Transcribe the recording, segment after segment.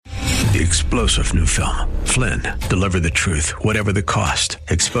the explosive new film, Flynn, Deliver the Truth, Whatever the Cost,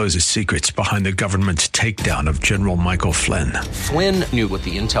 exposes secrets behind the government's takedown of General Michael Flynn. Flynn knew what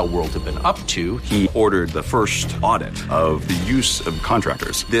the intel world had been up to. He ordered the first audit of the use of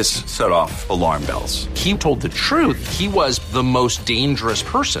contractors. This set off alarm bells. He told the truth. He was the most dangerous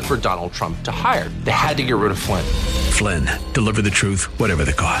person for Donald Trump to hire. They had to get rid of Flynn. Flynn, Deliver the Truth, Whatever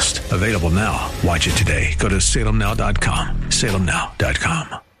the Cost. Available now. Watch it today. Go to salemnow.com.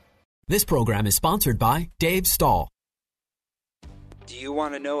 salemnow.com. This program is sponsored by Dave Stahl. Do you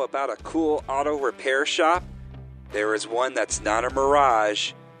want to know about a cool auto repair shop? There is one that's not a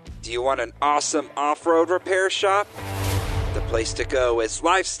mirage. Do you want an awesome off-road repair shop? The place to go is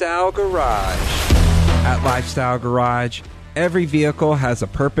Lifestyle Garage. At Lifestyle Garage, every vehicle has a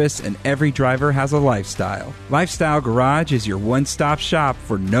purpose and every driver has a lifestyle. Lifestyle Garage is your one-stop shop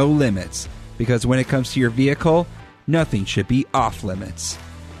for no limits, because when it comes to your vehicle, nothing should be off limits.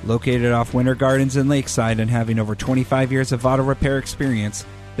 Located off Winter Gardens and Lakeside and having over 25 years of auto repair experience,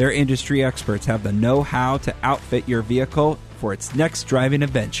 their industry experts have the know-how to outfit your vehicle for its next driving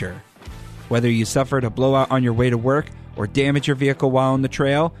adventure. Whether you suffered a blowout on your way to work or damage your vehicle while on the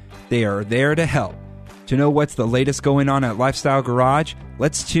trail, they are there to help. To know what's the latest going on at Lifestyle Garage,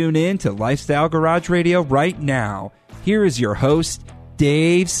 let's tune in to Lifestyle Garage Radio right now. Here is your host,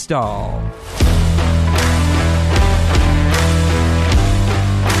 Dave Stahl.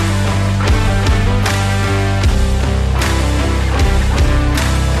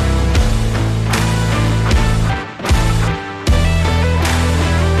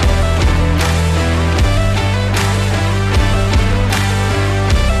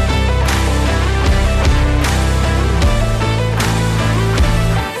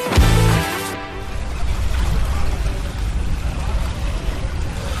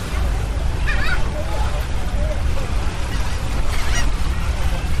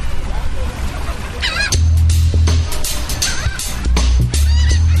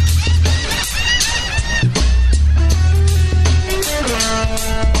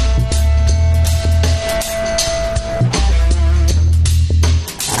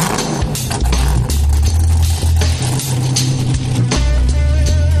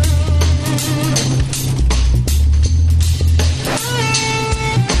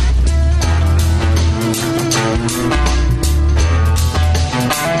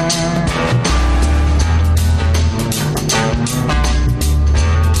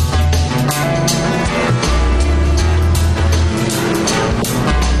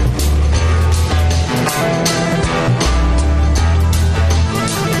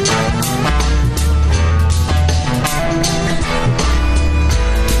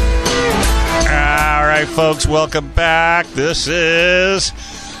 Folks, welcome back. This is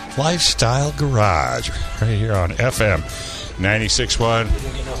Lifestyle Garage right here on FM 96.1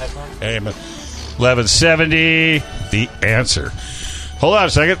 AM 1170. The Answer. Hold on a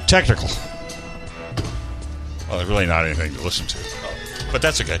second. Technical. Well, there's really not anything to listen to, but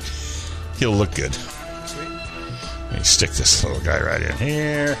that's okay. He'll look good. Let me stick this little guy right in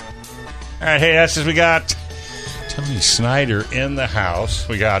here. All right, hey, that's as we got Tony Snyder in the house.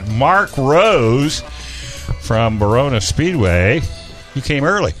 We got Mark Rose from Verona Speedway. You came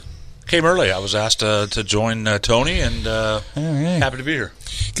early. I was asked to join Tony, and happy to be here.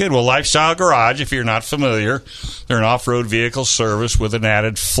 Good. Well, Lifestyle Garage, if you're not familiar, they're an off-road vehicle service with an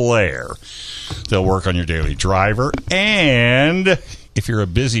added flair. They'll work on your daily driver, and if you're a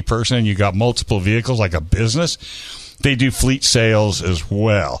busy person and you got multiple vehicles like a business, they do fleet sales as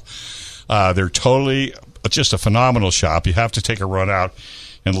well. They're totally just a phenomenal shop. You have to take a run out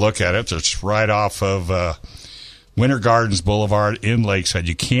and look at it. It's right off of Winter Gardens Boulevard in Lakeside.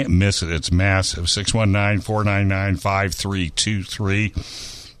 You can't miss it. It's massive.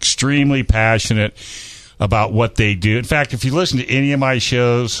 619-499-5323. Extremely passionate about what they do. In fact, if you listen to any of my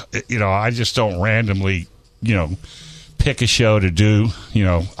shows, I just don't randomly, pick a show to do.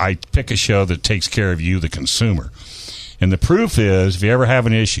 I pick a show that takes care of you, the consumer. And the proof is, if you ever have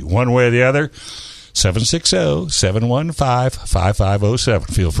an issue, one way or the other,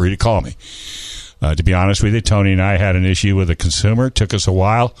 760-715-5507. Feel free to call me. To be honest with you, Tony and I had an issue with a consumer. It took us a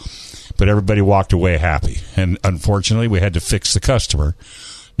while, but everybody walked away happy. And unfortunately, we had to fix the customer,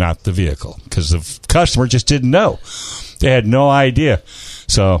 not the vehicle, because the customer just didn't know. They had no idea.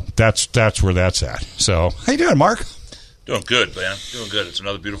 So that's where that's at. So how you doing, Mark? Doing good, man. Doing good. It's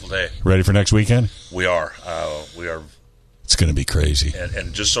another beautiful day. Ready for next weekend? We are. It's going to be crazy.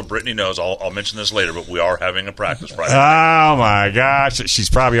 And just so Brittany knows, I'll mention this later, but we are having a practice Friday. Oh, my gosh. She's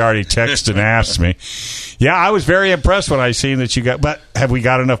probably already texted and asked me. Yeah, I was very impressed when I seen that you got. But have we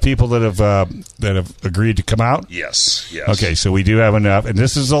got enough people that have agreed to come out? Yes. Okay, so we do have enough. And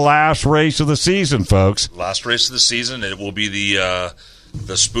this is the last race of the season, folks. Last race of the season. It will be the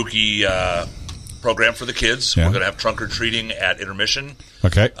spooky program for the kids. Yeah. We're going to have trunk or treating at intermission.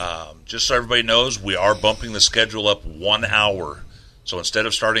 Okay. Just so everybody knows, we are bumping the schedule up 1 hour. So instead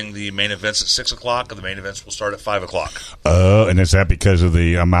of starting the main events at 6 o'clock, the main events will start at 5 o'clock. Oh, and is that because of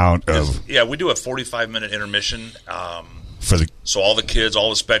the amount of... Yeah, we do a 45-minute intermission. So all the kids,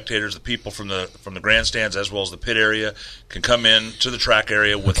 all the spectators, the people from the grandstands as well as the pit area can come in to the track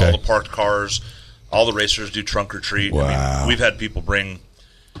area with all the parked cars. All the racers do trunk or treat. Wow. I mean, we've had people bring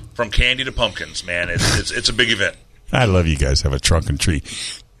from candy to pumpkins, man. It's a big event. I love you guys have a trunk and treat.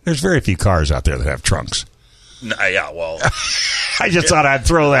 There's very few cars out there that have trunks. Yeah, well... I just thought I'd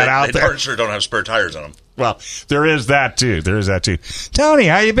throw that out there. They sure don't have spare tires on them. Well, there is that, too. Tony,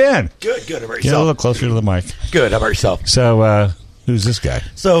 how you been? Good. How about yourself? Get a little closer to the mic. Good. How about yourself? So, who's this guy?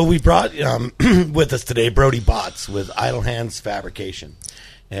 So we brought with us today Brody Botts with Idle Hands Fabrication.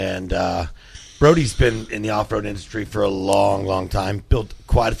 And Brody's been in the off-road industry for a long, long time, built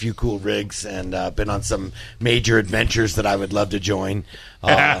quite a few cool rigs, and been on some major adventures that I would love to join.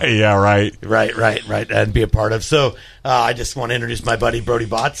 Yeah, right. Right, and be a part of. So I just want to introduce my buddy, Brody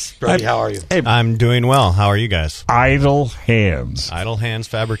Botts. Brody, how are you? Hey, I'm doing well. How are you guys? Idle Hands. Idle Hands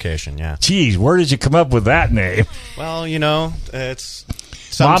Fabrication, yeah. Geez, where did you come up with that name? Well, it's...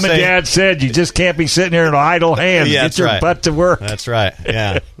 Mom and Dad said you just can't be sitting here in idle hands. Yeah, Get your butt to work. That's right.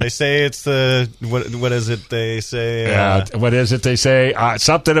 Yeah, they say it's the what is it? They say what is it? They say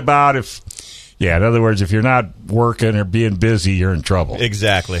something about if. Yeah, in other words, if you're not working or being busy, you're in trouble.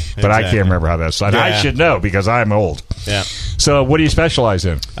 Exactly. But I can't remember how that's. Yeah. I should know because I'm old. Yeah. So, what do you specialize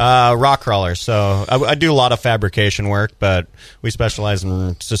in? Rock crawlers. So, I do a lot of fabrication work, but we specialize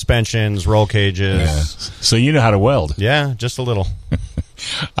in suspensions, roll cages. Yeah. So, you know how to weld? Yeah, just a little.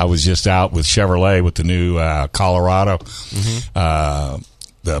 I was just out with Chevrolet with the new Colorado,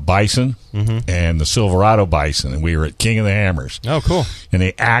 the Bison, and the Silverado Bison, and we were at King of the Hammers. Oh, cool. And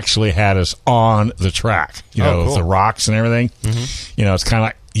they actually had us on the track, cool. with the rocks and everything. You know, it's kind of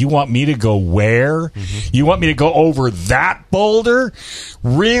like, you want me to go where? You want me to go over that boulder?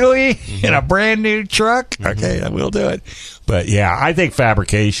 Really? In a brand new truck? Okay, I will do it. But yeah, I think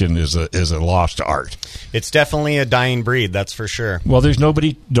fabrication is a lost art. It's definitely a dying breed, that's for sure. Well, there's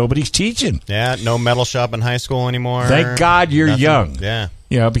nobody's teaching. Yeah, no metal shop in high school anymore. Thank God you're young. Yeah.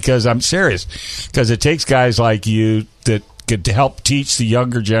 You know, because I'm serious. Because it takes guys like you that could help teach the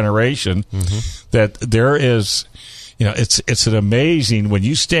younger generation that there is, you know, it's an amazing, when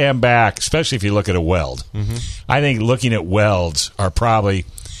you stand back, especially if you look at a weld. I think looking at welds are probably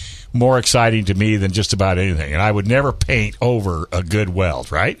more exciting to me than just about anything. And I would never paint over a good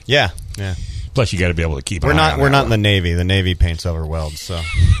weld, right? Yeah. Plus, you got to be able to keep. We're not in the Navy. The Navy paints over welds, so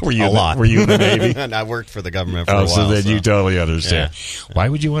were you a lot. Were you in the Navy? And I worked for the government for a while. So then you totally understand. Yeah. Why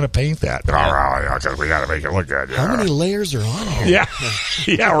would you want to paint that? Because we got to make it look good. How many layers are on here?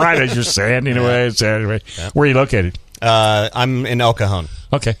 Yeah, right. As you're sanding away. Yeah. Where are you located? I'm in El Cajon.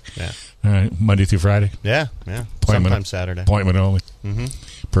 Okay. Yeah. All right. Monday through Friday. Yeah. Sometimes Saturday. Appointment only.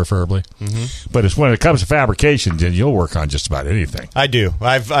 Preferably. But it's when it comes to fabrication, then you'll work on just about anything. I do.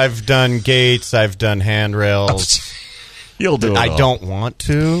 I've done gates. I've done handrails. You'll do it. I don't want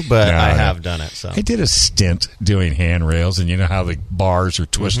to, but I have done it. So I did a stint doing handrails, and you know how the bars are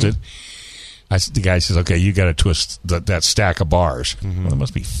twisted. The guy says, "Okay, you got to twist that stack of bars." Well, there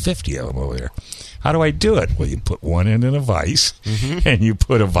must be 50 of them over there. How do I do it? Well, you put one end in a vise, and you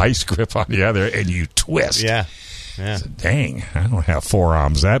put a vice grip on the other, and you twist. Yeah. I said, dang, I don't have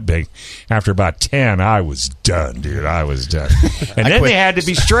forearms that big. After about 10, I was done, dude. I was done. And then they had to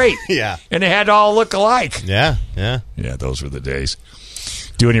be straight. Yeah. And they had to all look alike. Yeah. Yeah, those were the days.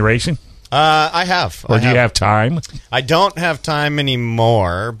 Do any racing? I have. Or do you have time? I don't have time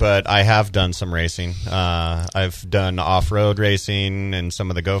anymore, but I have done some racing. I've done off-road racing and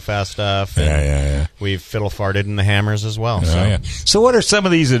some of the go-fast stuff. Yeah. We've fiddle-farted in the hammers as well. So what are some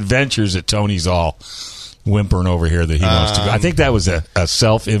of these adventures that Tony's all whimpering over here that he wants to go? I think that was a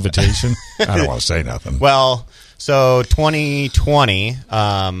self-invitation. I don't want to say nothing. Well, so 2020,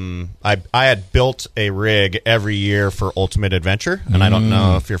 I had built a rig every year for Ultimate Adventure, and I don't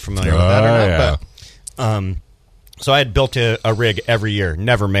know if you're familiar with that or not. But, so I had built a rig every year,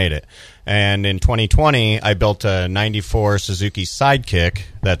 never made it. And in 2020, I built a 94 Suzuki Sidekick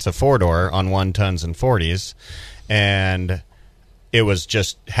that's a 4-door on 1 tons and 40s. And it was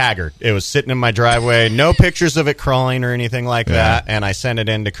just haggard. It was sitting in my driveway, no pictures of it crawling or anything like that. And I sent it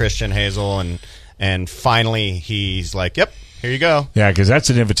in to Christian Hazel, and finally he's like, "Yep, here you go." Yeah, because that's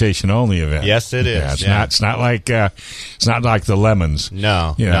an invitation only event. Yes, it is. Yeah, it's not like the Lemons.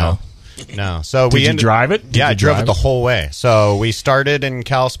 No, you know. No. So Did you drive it? I drove it the whole way. So we started in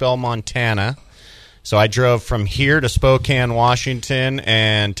Kalispell, Montana. So I drove from here to Spokane, Washington,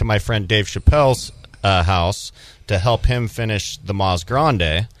 and to my friend Dave Chappelle's house to help him finish the Mas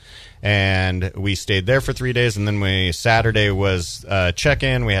Grande. And we stayed there for 3 days, and then Saturday was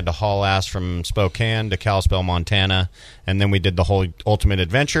check-in. We had to haul ass from Spokane to Kalispell, Montana, and then we did the whole Ultimate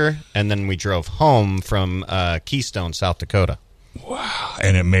Adventure, and then we drove home from Keystone, South Dakota. Wow!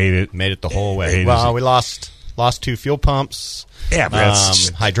 And it made it the whole way. Well, we lost 2 fuel pumps. Yeah,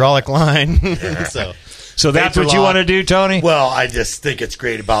 but hydraulic line. So that's what you want to do, Tony? Well, I just think it's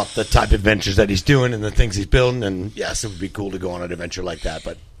great about the type of adventures that he's doing and the things he's building. And yes, it would be cool to go on an adventure like that.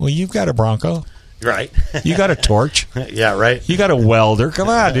 But you've got a Bronco, right? You got a torch, yeah, right. You got a welder. Come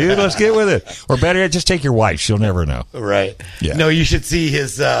on, dude, let's get with it. Or better yet, just take your wife; she'll never know. Right? Yeah. No, you should see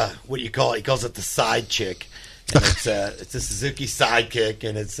his what you call it. He calls it the side chick. And it's a Suzuki Sidekick,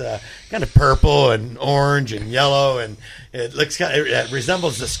 and it's kind of purple and orange and yellow, and it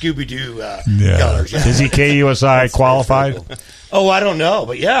resembles the Scooby-Doo colors. Yeah. Is he KUSI qualified? Cool. Oh, I don't know,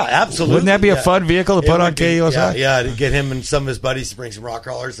 but yeah, absolutely. Wouldn't that be a fun vehicle to put on KUSI? Yeah, to get him and some of his buddies to bring some rock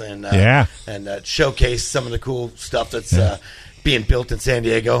crawlers and showcase some of the cool stuff that's being built in San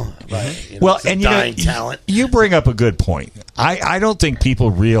Diego. By, talent. You bring up a good point. I don't think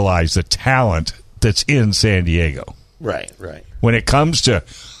people realize the talent that's in San Diego. Right. When it comes to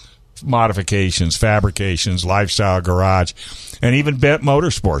modifications, fabrications, Lifestyle Garage, and even Bent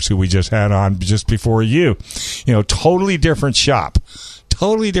Motorsports, who we just had on just before you. Totally different shop.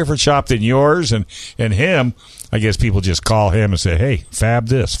 Totally different shop than yours and him. I guess people just call him and say, hey, fab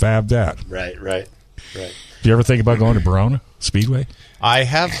this, fab that. Right. Do you ever think about going to Verona Speedway? I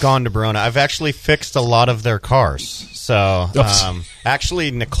have gone to Verona. I've actually fixed a lot of their cars. So, actually,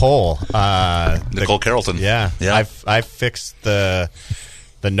 Nicole Carrollton. Yeah. I've fixed the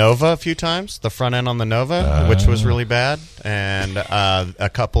Nova a few times, the front end on the Nova, which was really bad, and a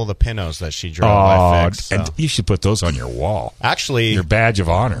couple of the Pintos that she drove. I fixed. So. And you should put those on your wall. Actually, your badge of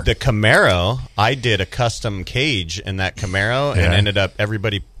honor. The Camaro, I did a custom cage in that Camaro, and ended up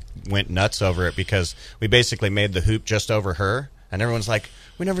everybody went nuts over it because we basically made the hoop just over her. And everyone's like,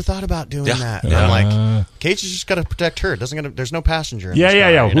 we never thought about doing that. And I'm like, Cage has just got to protect her. There's no passenger in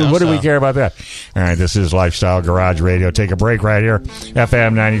this car, What do we care about that? All right, this is Lifestyle Garage Radio. Take a break right here.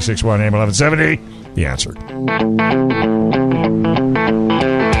 FM 96.1 AM 1170. The Answer.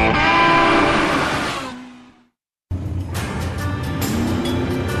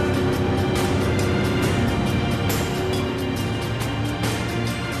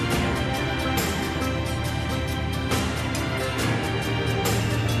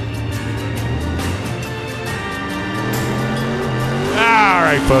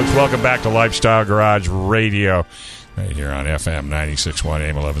 Folks, welcome back to Lifestyle Garage Radio right here on FM 96.1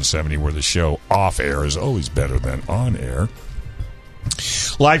 AM 1170, where the show off air is always better than on air.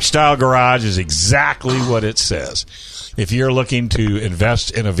 Lifestyle Garage is exactly what it says. If you're looking to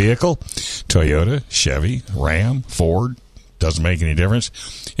invest in a vehicle, Toyota, Chevy, Ram, Ford, doesn't make any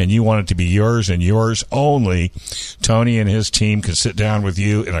difference, and you want it to be yours and yours only, Tony and his team can sit down with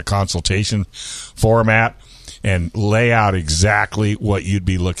you in a consultation format and lay out exactly what you'd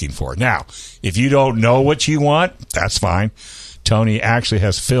be looking for. Now, if you don't know what you want, that's fine. Tony actually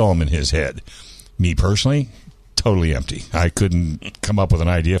has film in his head. Me personally, totally empty. I couldn't come up with an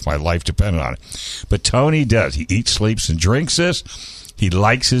idea if my life depended on it. But Tony does. He eats, sleeps, and drinks this. He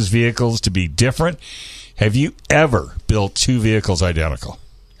likes his vehicles to be different. Have you ever built 2 vehicles identical?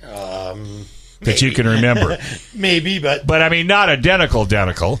 That you can remember? Maybe, but I mean, not identical.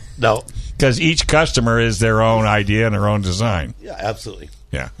 No. Because each customer is their own idea and their own design. Yeah, absolutely.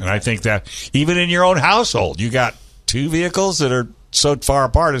 Yeah, and I think that even in your own household, you got 2 vehicles that are so far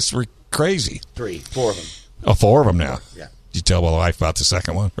apart, it's crazy. 3, 4 of them. Oh, 4 of them now? Yeah. Did you tell my wife about the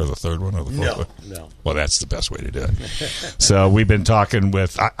second one or the third one or the fourth one? No. Well, that's the best way to do it. So we've been talking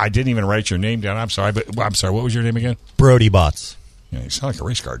with, I didn't even write your name down. I'm sorry, what was your name again? Brody Bots. Yeah, you sound like a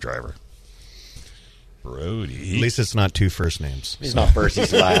race car driver. Brody. At least it's not 2 first names. He's not first,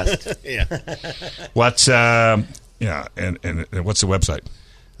 he's last. Yeah. What's and what's the website?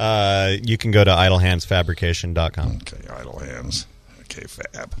 You can go to idlehandsfabrication.com. Okay, Idlehands. Okay,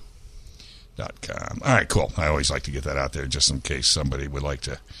 fab.com. All right, cool. I always like to get that out there just in case somebody would like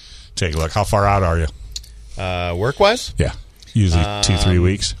to take a look. How far out are you? Work-wise? Yeah. Usually 2-3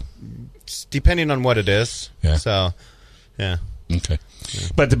 weeks. Depending on what it is. Yeah. So, yeah. Okay.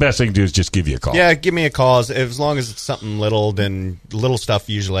 But the best thing to do is just give you a call. Yeah, give me a call. As long as it's something little, then little stuff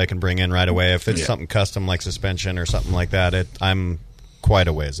usually I can bring in right away. If it's something custom like suspension or something like that, I'm quite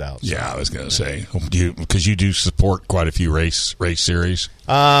a ways out. So. Yeah, I was going to say, because you do support quite a few race series.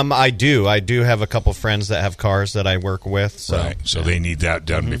 I do have a couple friends that have cars that I work with. So, right. So they need that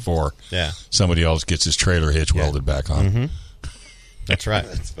done before somebody else gets his trailer hitch welded back on. Mm-hmm. That's right.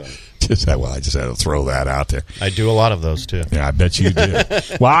 That's funny. I just had to throw that out there. I do a lot of those too. Yeah, I bet you do.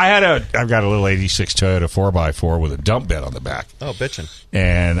 Well, I've got a little '86 Toyota 4x4 with a dump bed on the back. Oh, bitchin'!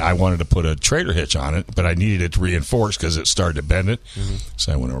 And I wanted to put a trailer hitch on it, but I needed it reinforced because it started to bend it. Mm-hmm.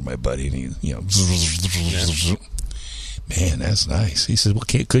 So I went over to my buddy, and he, man, that's nice. He said, "Well,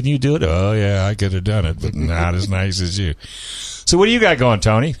 couldn't you do it?" Oh, yeah, I could have done it, but not as nice as you. So, what do you got going,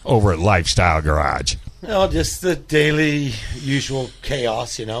 Tony, over at Lifestyle Garage? Well, just the daily, usual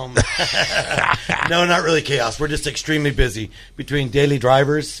chaos, No, not really chaos. We're just extremely busy between daily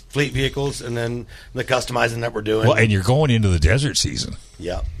drivers, fleet vehicles, and then the customizing that we're doing. Well, and you're going into the desert season.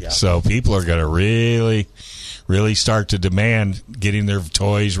 Yeah. So people are going to really start to demand getting their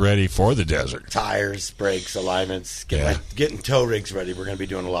toys ready for the desert. Tires, brakes, alignments, getting tow rigs ready. We're going to be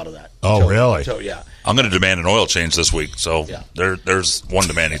doing a lot of that. Oh, really? Yeah. I'm going to demand an oil change this week, so there's one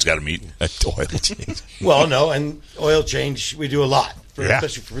demand he's got to meet. An oil change. Well, no, and oil change we do a lot,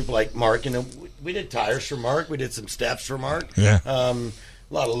 especially for people like Mark. We did tires for Mark. We did some steps for Mark. Yeah. A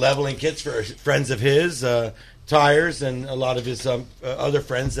lot of leveling kits for friends of his. Tires and a lot of his other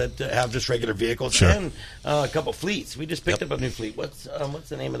friends that have just regular vehicles, and a couple fleets. We just picked up a new fleet. What's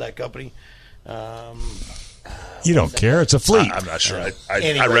the name of that company? You don't care. It's a fleet. I'm not sure.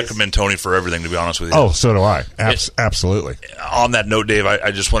 I recommend Tony for everything, to be honest with you. Oh, so do I. Absolutely. On that note, Dave,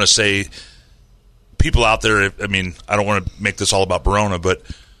 I just want to say, people out there, I mean, I don't want to make this all about Barona, but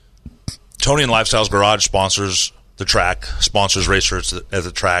Tony and Lifestyles Garage sponsors the track, sponsors racers at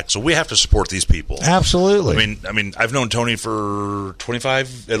the track, so we have to support these people. Absolutely. I mean, I've known Tony for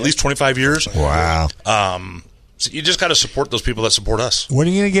at least 25 years. Wow. So you just got to support those people that support us. When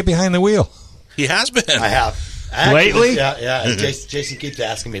are you going to get behind the wheel? He has been. I have. Lately? Yeah. Jason keeps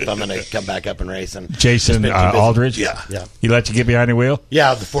asking me if I'm going to come back up and race. And Jason Aldridge? Yeah. He let you get behind the wheel?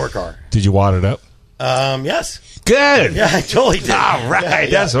 Yeah, the 4-car. Did you wad it up? Yes. Good. Yeah, I totally did. All right.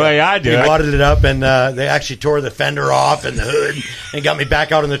 That's the way I do it. We wadded it up, and they actually tore the fender off and the hood and got me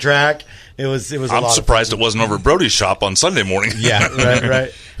back out on the track. It was. I'm surprised it wasn't over at Brody's shop on Sunday morning. Yeah,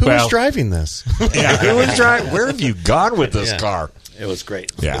 right. Who was driving this? Yeah, who was driving? Where have you gone with this car? It was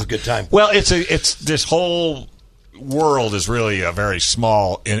great. Yeah. It was a good time. Well, it's this whole world is really a very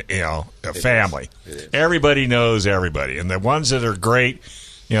small, family. Everybody knows everybody, and the ones that are great,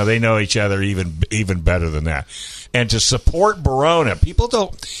 they know each other even better than that. And to support Barona, people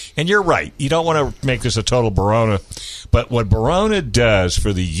don't, and you're right, you don't want to make this a total Barona, but what Barona does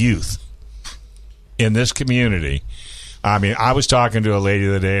for the youth in this community, I mean, I was talking to a lady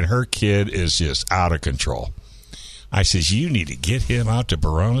the other day, and her kid is just out of control. I says, you need to get him out to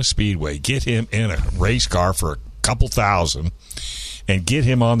Barona Speedway, get him in a race car for a couple thousand, and get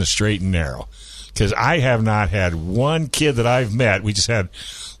him on the straight and narrow. Because I have not had one kid that I've met, we just had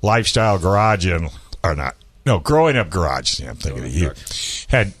Lifestyle Garage Growing Up Garage. Yeah, I'm thinking of you.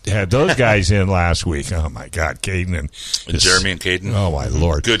 Had those guys in last week. Oh, my God, Caden and Jeremy and Caden. Oh, my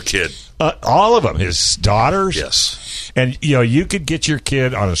Lord. Good kid. All of them. His daughters. Yes. And, you could get your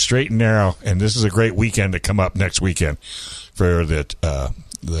kid on a straight and narrow, and this is a great weekend to come up next weekend for the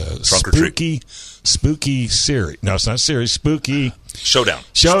spooky series. No, it's not series. Spooky Showdown.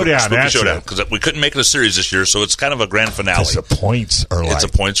 Spooky Showdown. Because we couldn't make it a series this year, so it's kind of a grand finale. The points are it's a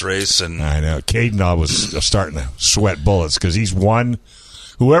points race, and I know Caden was starting to sweat bullets because he's won.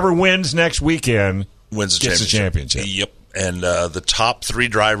 Whoever wins next weekend gets the championship. Yep. And the top 3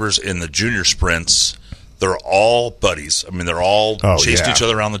 drivers in the junior sprints, they're all buddies. I mean, they're all chased each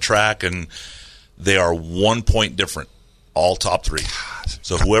other around the track, and they are 1 point different. All top 3.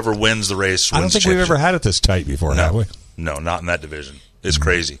 So whoever wins the race wins. I don't think we've ever had it this tight before, have we? No, not in that division. It's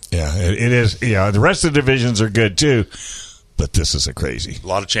crazy. Yeah, it is. The rest of the divisions are good too, but this is a crazy. A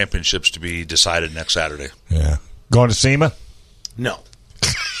lot of championships to be decided next Saturday. Yeah. Going to SEMA? No.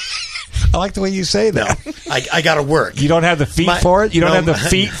 I like the way you say that. No, I got to work. You don't have the feet for it? You don't have the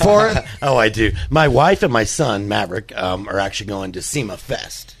feet for it? Oh, I do. My wife and my son, Maverick, are actually going to SEMA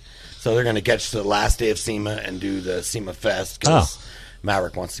Fest. So they're going to catch the last day of SEMA and do the SEMA Fest because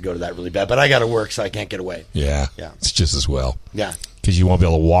Maverick wants to go to that really bad. But I got to work, so I can't get away. Yeah. It's just as well. Yeah. Because you won't be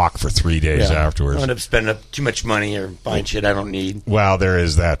able to walk for 3 days afterwards. I'll end up spending too much money or buying shit I don't need. Well, there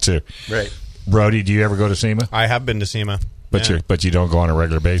is that, too. Right. Brody, do you ever go to SEMA? I have been to SEMA. But you don't go on a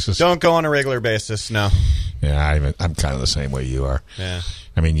regular basis? Don't go on a regular basis, no. Yeah, I'm kind of the same way you are. Yeah.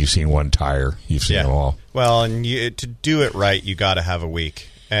 I mean, you've seen one tire. You've seen them all. Well, and to do it right, you got to have a week.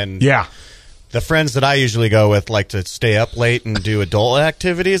 And yeah. The friends that I usually go with like to stay up late and do adult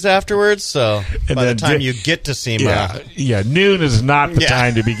activities afterwards. So and by the time you get to SEMA... Yeah, noon is not the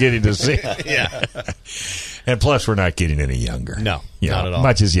time to be getting to SEMA. Yeah. And plus, we're not getting any younger. No, not at all.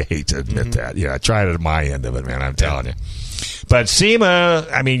 Much as you hate to admit that. Yeah, I tried it at my end of it, man. I'm telling you. But SEMA,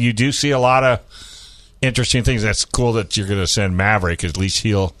 I mean, you do see a lot of interesting things. That's cool that you're going to send Maverick. At least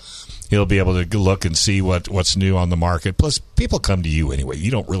he'll be able to look and see what's new on the market. Plus, people come to you anyway.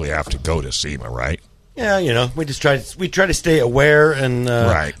 You don't really have to go to SEMA, right? Yeah, we just try to stay aware and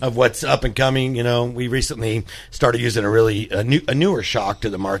right. of what's up and coming. We recently started using a newer shock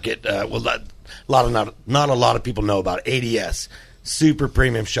to the market. Not a lot of people know about ADS, super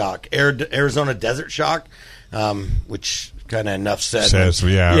premium shock, Arizona Desert Shock, which kind of enough said.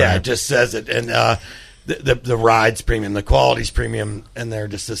 It just says it, and the ride's premium, the quality's premium, and they're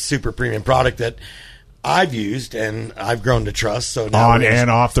just a super premium product that I've used and I've grown to trust. So now on and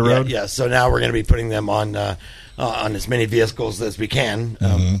off the road. Yeah. So now we're going to be putting them on as many vehicles as we can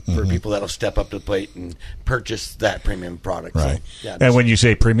for people that'll step up to the plate and purchase that premium product. Right. So, and when you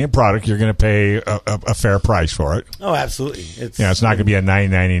say premium product, you're going to pay a fair price for it. Oh, absolutely. It's not going to be a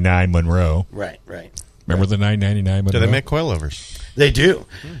 $9.99 Monroe. Right. Remember the $9.99 Monroe? Do they make coilovers? They do.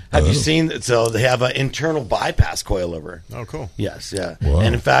 Have you seen? So they have an internal bypass coilover. Oh, cool. Yes, yeah. Whoa.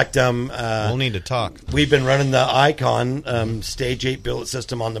 And in fact, we'll need to talk. We've been running the Icon Stage 8 billet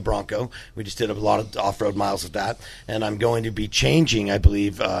system on the Bronco. We just did a lot of off-road miles with that. And I'm going to be changing, I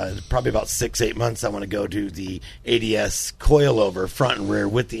believe, probably about 6-8 months. I want to go to the ADS coilover front and rear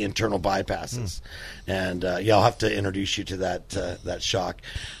with the internal bypasses. And I'll have to introduce you to that shock.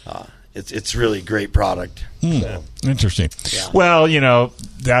 It's really a great product. So. Interesting. Yeah. Well,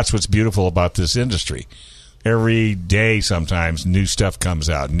 that's what's beautiful about this industry. Every day, sometimes, new stuff comes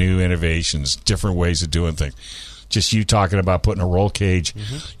out, new innovations, different ways of doing things. Just you talking about putting a roll cage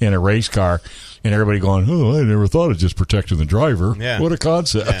in a race car, and everybody going, "Oh, I never thought of just protecting the driver." Yeah. What a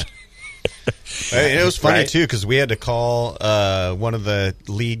concept. Yeah. It was funny, too, because we had to call one of the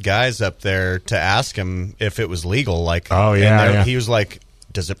lead guys up there to ask him if it was legal. He was like,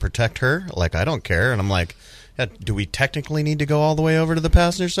 does it protect her? Like, I don't care. And I'm like, do we technically need to go all the way over to the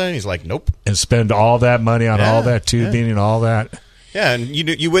passenger side? And he's like, nope. And spend all that money on all that tubing and all that. Yeah, and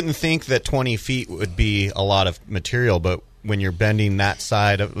you wouldn't think that 20 feet would be a lot of material, but when you're bending that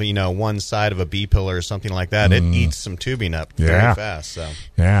side of, one side of a B-pillar or something like that, it eats some tubing up very fast. So.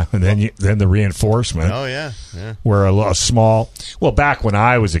 Yeah, and then the reinforcement. Oh, yeah. Where a small, back when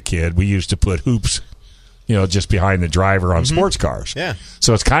I was a kid, we used to put hoops just behind the driver on sports cars. Yeah.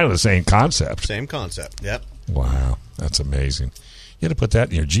 So it's kind of the same concept. Same concept, yep. Wow, that's amazing. You had to put that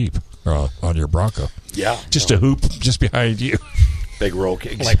in your Jeep or on your Bronco. Yeah. Just a hoop just behind you. Big roll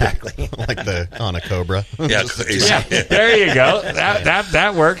cage. Exactly. like on a Cobra. Yeah, there you go.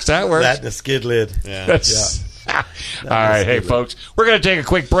 That works. That works. That and the skid lid. Yeah. All right, hey, folks. We're going to take a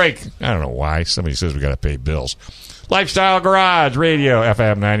quick break. I don't know why. Somebody says we got to pay bills. Lifestyle Garage Radio,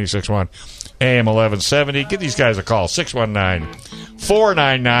 FM 96.1. AM 1170. Give these guys a call,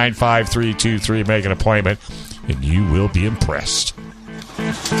 619-499-5323. Make an appointment, and you will be impressed.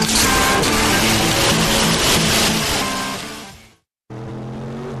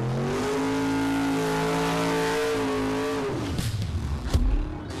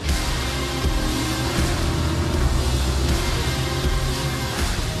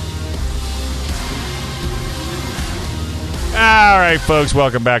 All right, folks,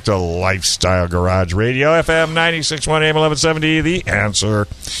 welcome back to Lifestyle Garage Radio, FM 96.1 AM 1170, The Answer.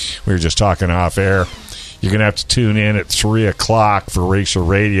 We were just talking off air. You're going to have to tune in at 3 o'clock for Racer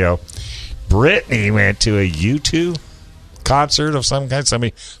Radio. Brittany went to a U2 concert of some kind.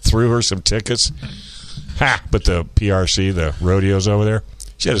 Somebody threw her some tickets. But the PRC, the rodeos over there,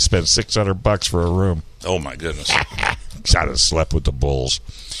 she had to spend $600 for a room. Oh, my goodness. Should have slept with the bulls.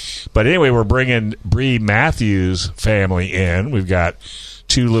 But anyway, we're bringing Bree Matthews' family in. We've got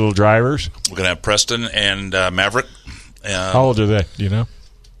 2 little drivers. We're going to have Preston and Maverick. How old are they? Do you know?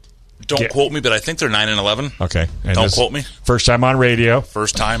 Don't quote me, but I think they're 9 and 11. Okay. And don't quote me. First time on radio.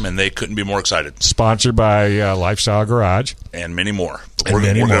 First time, and they couldn't be more excited. Sponsored by Lifestyle Garage. And many more. We're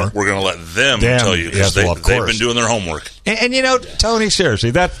going to let them tell you, because they've been doing their homework. And Tony, seriously,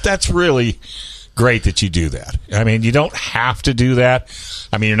 that's really great that you do that. I mean, you don't have to do that.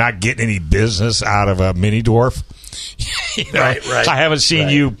 I mean, you're not getting any business out of a mini dwarf. Right. I haven't seen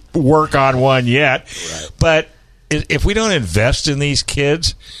you work on one yet. Right. But if we don't invest in these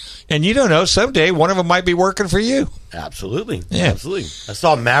kids, and you don't know, someday one of them might be working for you. Absolutely. Yeah. Absolutely. I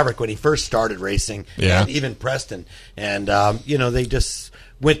saw Maverick when he first started racing, Yeah. and even Preston. And, they just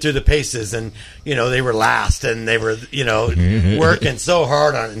went through the paces, and, they were last, and they were, working so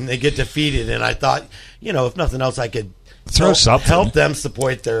hard on it, and they get defeated. And I thought, if nothing else, I could help them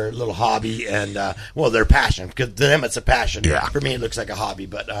support their little hobby and, their passion. Because to them, it's a passion. Yeah. For me, it looks like a hobby.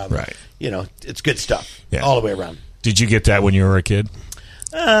 But, right. It's good stuff Yeah. all the way around. Did you get that when you were a kid?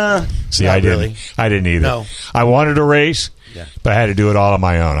 See, not I didn't. really. I didn't either. No. I wanted to race, Yeah. but I had to do it all on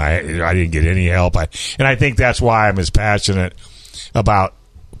my own. I didn't get any help. And I think that's why I'm as passionate about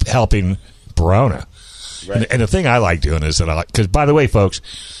helping Barona. Right. And the thing I like doing is that because, by the way, folks,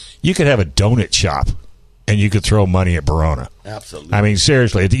 you could have a donut shop and you could throw money at Barona. Absolutely. I mean,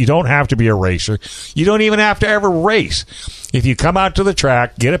 seriously, you don't have to be a racer. You don't even have to ever race. If you come out to the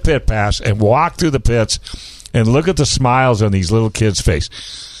track, get a pit pass, and walk through the pits and look at the smiles on these little kids' face.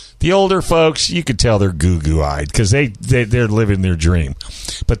 The older folks, you could tell they're goo-goo-eyed because they're living their dream.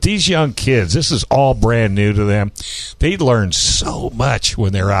 But these young kids, this is all brand new to them. They learn so much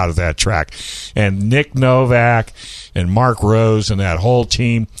when they're out of that track. And Nick Novak and Mark Rose and that whole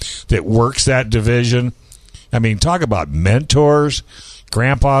team that works that division, I mean, talk about mentors,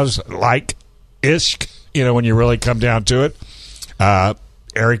 grandpas like Ishk, when you really come down to it.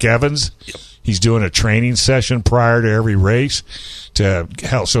 Eric Evans. Yep. He's doing a training session prior to every race to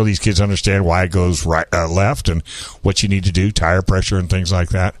help so these kids understand why it goes right, left, and what you need to do, tire pressure and things like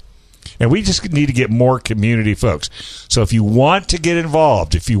that. And we just need to get more community folks. So if you want to get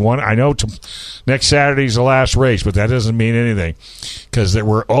involved, I know next Saturday's the last race, but that doesn't mean anything because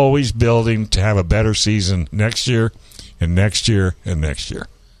we're always building to have a better season next year and next year and next year.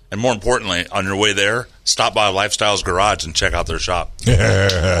 And more importantly, on your way there, stop by Lifestyles Garage and check out their shop.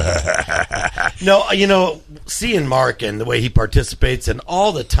 No, seeing Mark and the way he participates and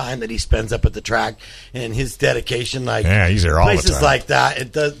all the time that he spends up at the track and his dedication, he's there all the time. Places like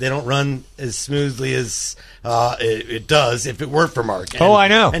that, they don't run as smoothly as it does if it weren't for Mark. And, I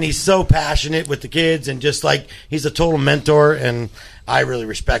know. And he's so passionate with the kids, and just he's a total mentor, and I really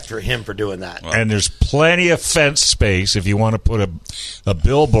respect for him for doing that. And there's plenty of fence space if you want to put a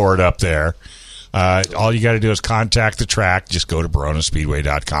billboard up there. All you got to do is contact the track. Just go to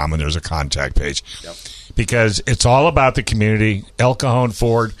baronaspeedway.com, and there's a contact page. Yep. Because it's all about the community. El Cajon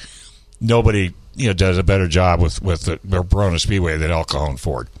Ford, nobody does a better job with the Barona Speedway than El Cajon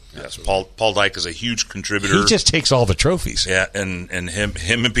Ford. Yes, Paul Dyke is a huge contributor. He just takes all the trophies. Yeah, and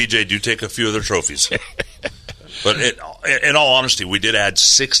him and PJ do take a few of their trophies. But in all honesty, we did add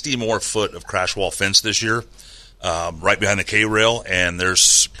 60 more foot of crash wall fence this year, right behind the K-rail, and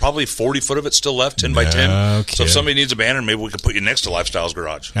there's probably 40 foot of it still left, 10 by 10. So if somebody needs a banner, maybe we can put you next to Lifestyles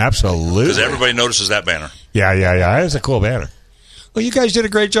Garage. Absolutely. Because everybody notices that banner. Yeah. It's a cool banner. Well, you guys did a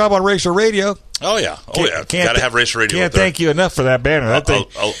great job on Racer Radio. Oh, yeah. Got to have Racer Radio. Can't thank you enough for that banner.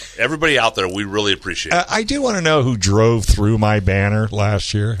 Everybody out there, we really appreciate it. I do want to know who drove through my banner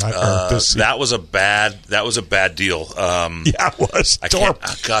last year. That was a bad deal. Yeah, it was. I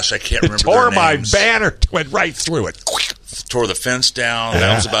can't remember. Tore my banner, went right through it. Tore the fence down.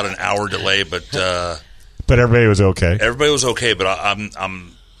 That was about an hour delay, but everybody was okay. Everybody was okay, but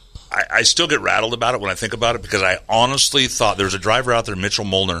I still get rattled about it when I think about it because I honestly thought there was a driver out there, Mitchell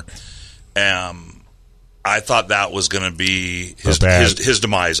Molnar. I thought that was going to be his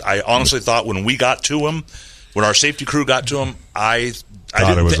demise. I honestly thought when we got to him, when our safety crew got to him, I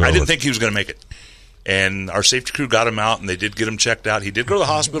didn't think he was going to make it. And our safety crew got him out, and they did get him checked out. He did go to the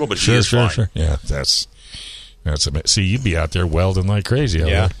hospital, but he is fine. Sure. Yeah, that's amazing. See, you'd be out there welding like crazy.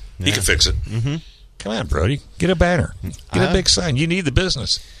 Yeah. He can fix it. Mm-hmm. Come on, Brody. Get a banner. Get a big sign. You need the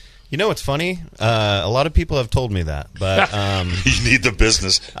business. You know what's funny? A lot of people have told me that, but you need the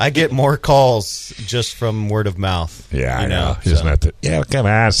business. I get more calls just from word of mouth. Yeah, I know. Come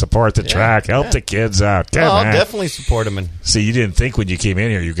on, support the track, help the kids out. I'll definitely support them. See, you didn't think when you came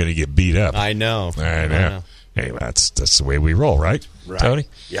in here you were going to get beat up. I know. Hey, that's the way we roll, right, Tony?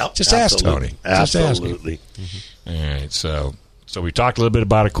 Yep. Just ask Tony. Absolutely. All right, so we talked a little bit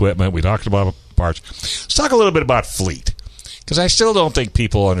about equipment. We talked about parts. Let's talk a little bit about fleet. Because I still don't think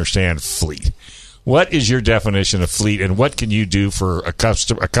people understand fleet. What is your definition of fleet, and what can you do for a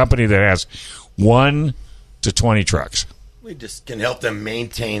company that has 1 to 20 trucks? We just can help them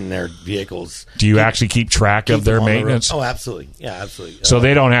maintain their vehicles. Do you actually keep track of their maintenance? Oh, absolutely. Yeah, absolutely. So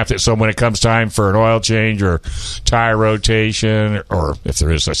they don't have to. So when it comes time for an oil change or tire rotation, or if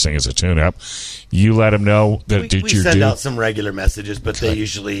there is such thing as a tune-up, you let them know that we send out some regular messages, but they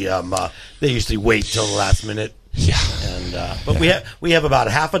usually wait till the last minute. Yeah, but we have about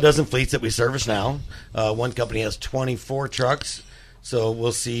half a dozen fleets that we service now. One company has 24 trucks. So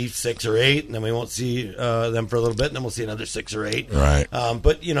we'll see 6 or 8, and then we won't see them for a little bit, and then we'll see another 6 or 8. Right.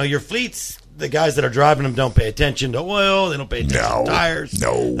 But, your fleets, the guys that are driving them don't pay attention to oil. They don't pay attention to tires.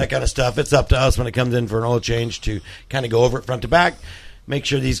 That kind of stuff. It's up to us when it comes in for an oil change to kind of go over it front to back, make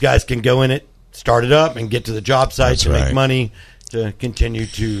sure these guys can go in it, start it up, and get to the job site to make money to continue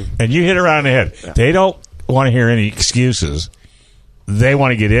to. And you hit it around the head. Yeah. They don't want to hear any excuses. They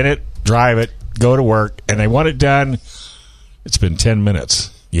want to get in it, drive it, go to work, and they want it done. It's been 10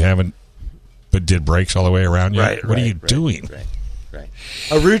 minutes. You haven't but did brakes all the way around yet? What are you doing? Right.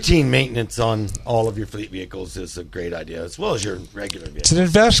 A routine maintenance on all of your fleet vehicles is a great idea, as well as your regular vehicles. It's an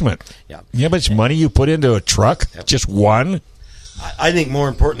investment. Yeah. You know how much money you put into a truck? Yep. Just one? I think more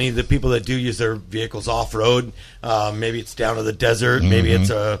importantly, the people that do use their vehicles off-road, maybe it's down to the desert, maybe it's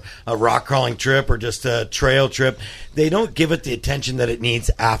a rock crawling trip or just a trail trip, they don't give it the attention that it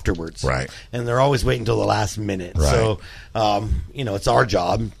needs afterwards. Right. And they're always waiting until the last minute. Right. So, it's our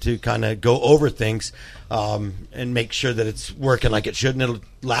job to kind of go over things and make sure that it's working like it should, and it'll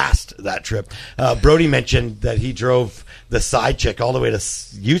last that trip. Brody mentioned that he drove the side check all the way to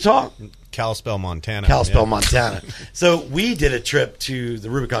Utah? Kalispell, Montana. Montana. So we did a trip to the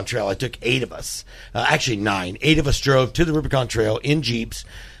Rubicon Trail. I took 8 of us, actually 9. 8 of us drove to the Rubicon Trail in Jeeps,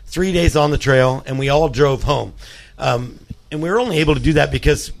 3 days on the trail, and we all drove home. And we were only able to do that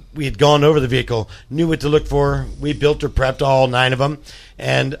because we had gone over the vehicle, knew what to look for. We built or prepped all 9 of them,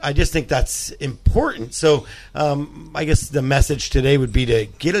 and I just think that's important. So I guess the message today would be to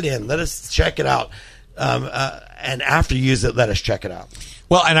get it in. Let us check it out. And after you use it, let us check it out.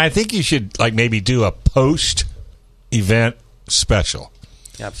 Well, and I think you should maybe do a post-event special.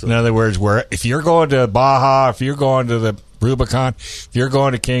 Absolutely. In other words, where if you're going to Baja, if you're going to the Rubicon, if you're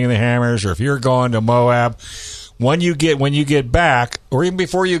going to King of the Hammers, or if you're going to Moab, when you get back, or even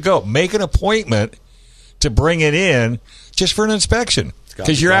before you go, make an appointment to bring it in just for an inspection.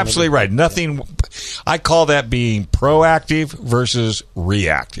 Because you're absolutely right. Nothing. I call that being proactive versus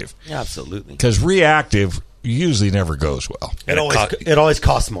reactive. Absolutely. Because reactive usually never goes well. It always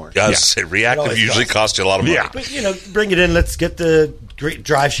costs more. I was say reactive usually costs you a lot of money. Yeah. But, bring it in. Let's get the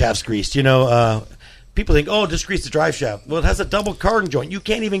drive shafts greased. People think, just grease the drive shaft. Well, it has a double cardan joint. You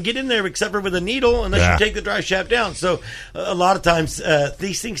can't even get in there except for with a needle unless you take the drive shaft down. So a lot of times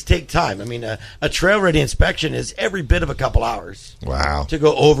these things take time. I mean, a trail-ready inspection is every bit of a couple hours. Wow. To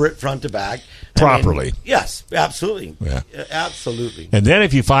go over it front to back. Properly. Yes, absolutely. Yeah. Absolutely. And then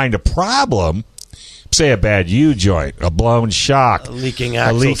if you find a problem, say a bad U-joint, a blown shock, a leaking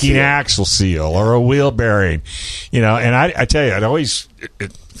axle seal, or a wheel bearing, and I tell you,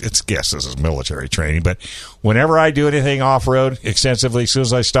 it's this is military training, but whenever I do anything off-road extensively, as soon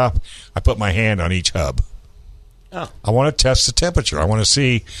as I stop, I put my hand on each hub. Oh. I want to test the temperature. I want to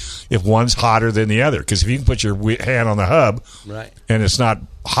see if one's hotter than the other, because if you can put your hand on the hub and it's not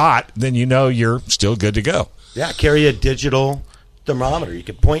hot, then you're still good to go. Yeah, carry a digital thermometer. You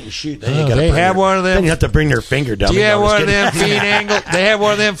can point and shoot. Then you they have one of them. Then you have to bring your finger down. Do you have one of them feet angle? They have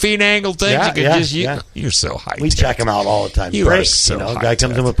one of them feet angle things. You're so high. We check them out all the time. You brakes, are so high. Guy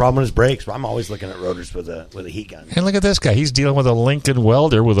comes in with a problem with his brakes. I'm always looking at rotors with a heat gun. And look at this guy. He's dealing with a Lincoln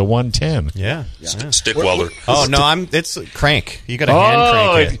welder with a 110. Yeah. Stick welder. Oh no, it's crank. You got to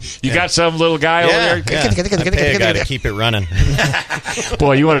hand crank it. You got some little guy over there. I pay a guy to keep it running.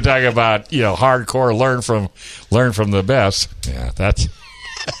 Boy, you want to talk about hardcore learn from the best. Yeah,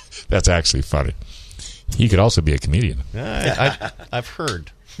 that's actually funny. He could also be a comedian. I've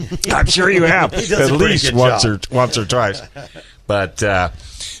heard. I'm sure you have at least once or twice. But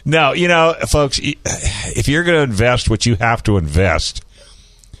no, folks, if you're going to invest what you have to invest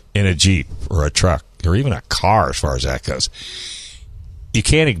in a Jeep or a truck or even a car, as far as that goes, you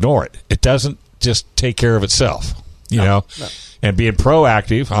can't ignore it. It doesn't just take care of itself, No. And being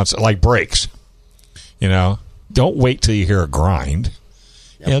proactive on like brakes, don't wait till you hear a grind.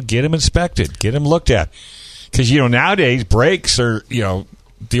 Yep. Get them inspected, get them looked at, because nowadays brakes are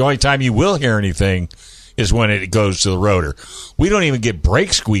the only time you will hear anything is when it goes to the rotor. We don't even get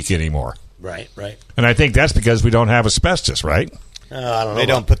brake squeak anymore. Right. And I think that's because we don't have asbestos, right? I don't know. They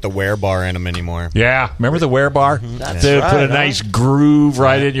don't put the wear bar in them anymore. Yeah, remember the wear bar? Mm-hmm. They put a nice groove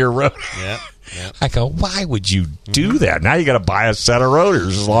right in your rotor. Yeah. I go, why would you do that? Now you got to buy a set of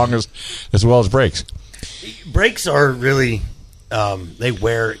rotors as well as brakes. Brakes are really they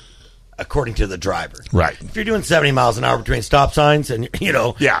wear according to the driver. Right. If you're doing 70 miles an hour between stop signs, and you're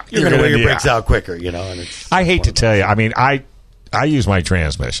going to wear your brakes out quicker. And I hate to tell you, I mean, I use my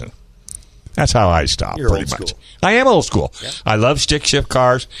transmission. That's how I stop. You're pretty old much. school. I am old school. Yeah. I love stick shift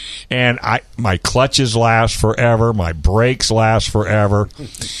cars, and my clutches last forever. My brakes last forever.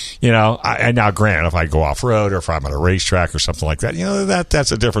 And now, granted, if I go off road or if I'm at a racetrack or something like that,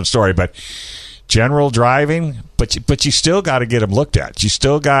 that's a different story. But general driving, but you still got to get them looked at. You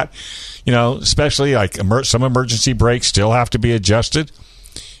still got, especially like some emergency brakes still have to be adjusted,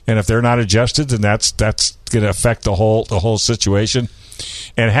 and if they're not adjusted, then that's going to affect the whole situation.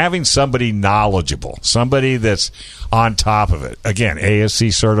 And having somebody knowledgeable, somebody that's on top of it, again,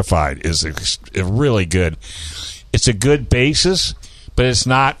 ASC certified is a really good. It's a good basis, but it's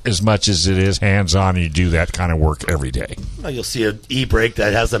not as much as it is hands-on, and you do that kind of work every day. Well, you'll see an e-brake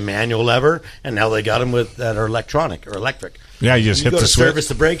that has a manual lever, and now they got them that are electronic or electric. Yeah, you just hit the switch. Service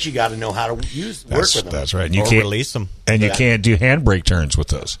the brakes, you got to know how to work with them. That's right. And you can't release them. And you can't do handbrake turns with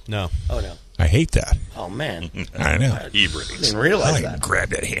those. No. Oh, no. I hate that. Oh, man. I know. E-brakes. I didn't realize that. Grab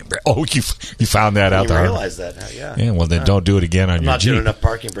that handbrake. Oh, you found that out there. I didn't realize that. Yeah. Yeah, well, then don't do it again on I'm your not Jeep. doing enough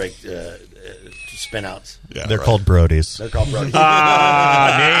parking brake spin outs. Yeah, They're called Brodies. They're called Brodies.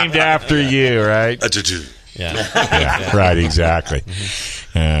 Named after you, right? Yeah. Right, exactly.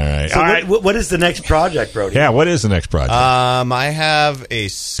 All right. So what is the next project, Brody? Yeah, what is the next project? I have a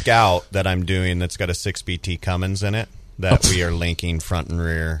Scout that I'm doing that's got a 6BT Cummins in it that we are linking front and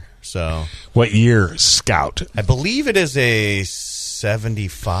rear. So, what year Scout? I believe it is a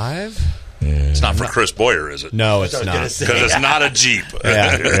 75. It's not for Chris Boyer, is it? No, it's not. Because it's not a Jeep.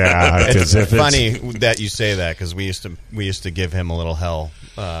 Yeah. It's funny that you say that because we used to give him a little hell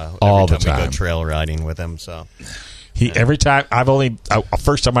all every the time we time. go trail riding with him. So every time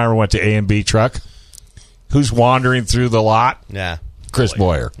first time I ever went to A&B truck, who's wandering through the lot? Yeah, Chris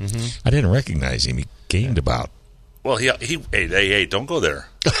Boyer. Mm-hmm. I didn't recognize him. He gained about. Well, hey, don't go there.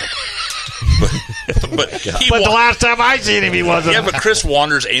 but the last time I seen him, he wasn't. Yeah, but Chris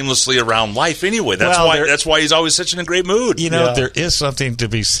wanders aimlessly around life anyway. That's why he's always such in a great mood. There is something to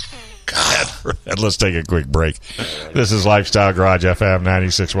be. God, let's take a quick break. This is Lifestyle Garage FM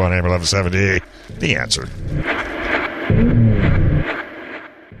 96.1 AM 1170. The Answer.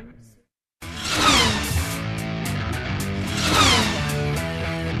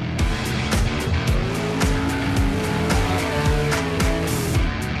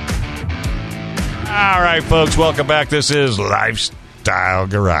 All right, folks, welcome back. This is Lifestyle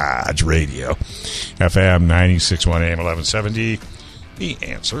Garage Radio, FM 96.1 AM 1170. The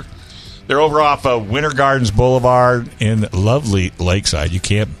Answer. They're over off Winter Gardens Boulevard in lovely Lakeside. You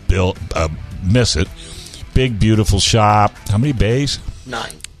can't miss it. Big, beautiful shop. How many bays?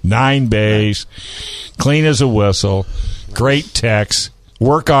 9 bays. Clean as a whistle. Great techs.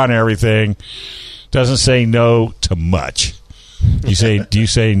 Work on everything. Doesn't say no to much. Do you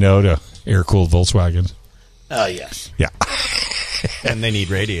say no to air-cooled Volkswagens? Yes. Yeah. And they need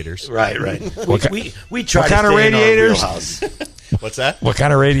radiators. Right. We try what to kind of stay radiators? in our wheelhouse. What's that? What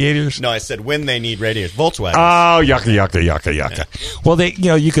kind of radiators? No, I said when they need radiators. Volkswagen. Oh, yucca. Yeah. Well,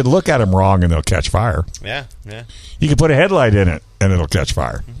 you could look at them wrong and they'll catch fire. Yeah. You could put a headlight in it and it'll catch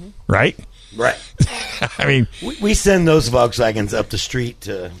fire, right? Right. I mean, we send those Volkswagens up the street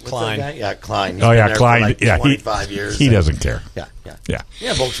to Klein. Yeah, Klein. He's oh been yeah, there Klein. for 25 years. He doesn't care. Yeah.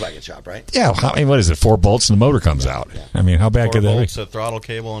 Volkswagen shop, right? Yeah. I mean, what is it? 4 bolts and the motor comes out. Yeah. I mean, how bad 4 could that be? bolts, a throttle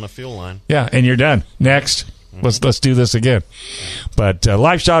cable, and a fuel line. Yeah, and you're done. Next, let's do this again. But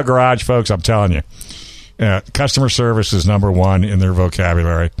Lifestyle Garage, folks, I'm telling you, customer service is number one in their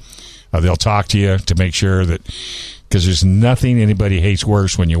vocabulary. They'll talk to you to make sure that, because there's nothing anybody hates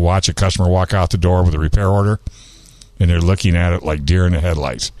worse when you watch a customer walk out the door with a repair order and they're looking at it like deer in the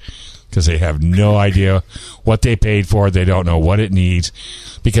headlights because they have no idea what they paid for. They don't know what it needs.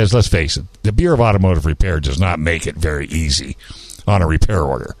 Because let's face it, the Bureau of Automotive Repair does not make it very easy on a repair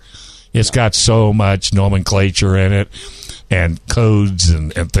order. It's got so much nomenclature in it and codes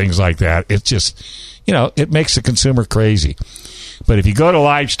and things like that. It's just, it makes the consumer crazy. But if you go to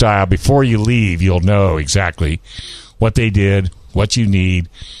Lifestyle, before you leave, you'll know exactly what they did, what you need,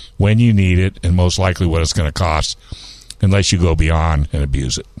 when you need it, and most likely what it's going to cost, unless you go beyond and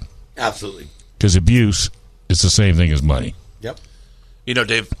abuse it. Absolutely. Because abuse is the same thing as money. Yep.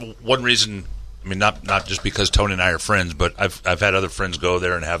 Dave, one reason, I mean, not just because Tony and I are friends, but I've had other friends go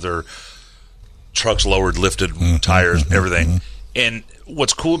there and have their trucks lowered, lifted, tires, everything. And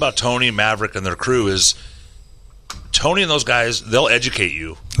what's cool about Tony, Maverick, and their crew is Tony and those guys, they'll educate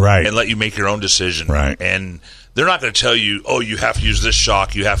you, right, and let you make your own decision, right. And they're not going to tell you, oh, you have to use this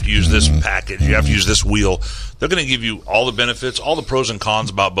shock, you have to use this package, you have to use this wheel. They're going to give you all the benefits, all the pros and cons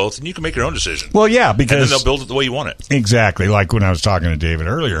about both, and you can make your own decision. Well, yeah, because and then they'll build it the way you want it. Exactly, like when I was talking to David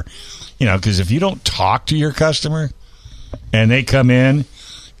earlier, because if you don't talk to your customer and they come in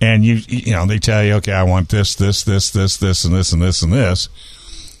And you know, they tell you, okay, I want this, and this, and this, and this, and this.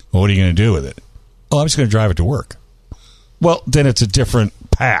 Well, what are you going to do with it? Oh, I'm just going to drive it to work. Well, then it's a different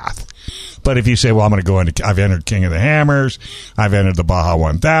path. But if you say, well, I'm going to go into, I've entered King of the Hammers, I've entered the Baja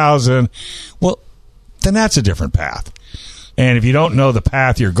 1000, well, then that's a different path. And if you don't know the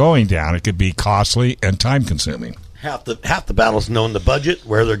path you're going down, it could be costly and time consuming. Half the battle's knowing the budget,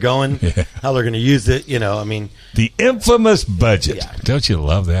 where they're going, how they're going to use it. You know, I mean, the infamous budget. Yeah. Don't you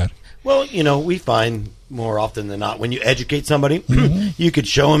love that? Well, you know, we find more often than not when you educate somebody, you could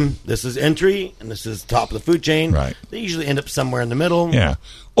show them this is entry and this is top of the food chain. Right. They usually end up somewhere in the middle. Yeah.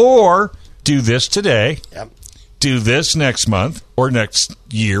 Or do this today. Yep. Do this next month or next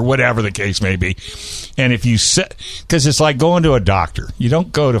year, whatever the case may be. And if you set, because it's like going to a doctor. You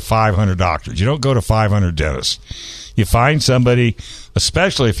don't go to 500 doctors. You don't go to 500 dentists. You find somebody,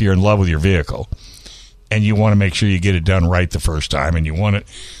 especially if you're in love with your vehicle, and you want to make sure you get it done right the first time, and you want it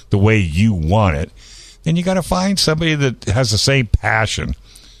the way you want it, then you got to find somebody that has the same passion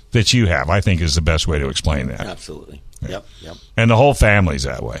that you have. I think is the best way to explain that. Absolutely. Yeah. Yep. And the whole family's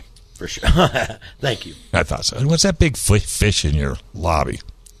that way. For sure. Thank you. I thought so. And what's that big fish in your lobby?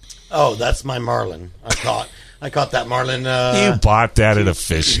 Oh, that's my marlin. I caught that marlin. You bought that at a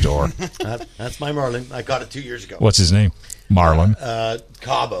fish store. That's my marlin. I caught it 2 years ago. What's his name? Marlin?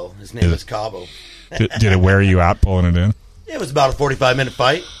 Cabo. His name is Cabo. Did it wear you out pulling it in? It was about a 45-minute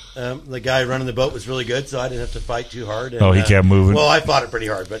fight. The guy running the boat was really good, so I didn't have to fight too hard. And, he kept moving? Well, I fought it pretty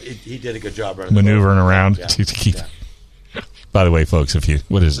hard, but he did a good job running maneuvering the boat. around. Yeah. By the way, folks,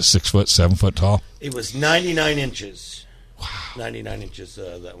 what is it, 6 foot, 7 foot tall? It was 99 inches. Wow. 99 inches,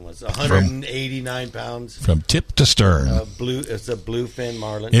 that was 189 pounds. From tip to stern. It's a bluefin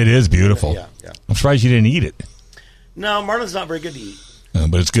marlin. It is beautiful. Yeah. I'm surprised you didn't eat it. No, marlin's not very good to eat.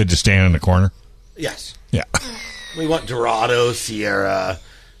 But it's good to stand in the corner? Yes. Yeah. We want Dorado, Sierra,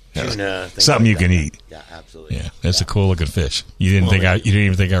 tuna. Something you can eat. Yeah, absolutely. Yeah, that's a cool looking fish. You didn't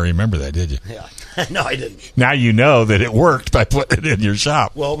even think I remember that, did you? Yeah. No, I didn't. Now you know that it worked by putting it in your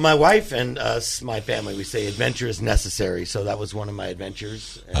shop. Well, my wife and us, my family, we say adventure is necessary. So that was one of my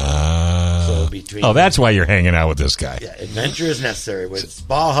adventures. That's why you're hanging out with this guy. Yeah, adventure is necessary. With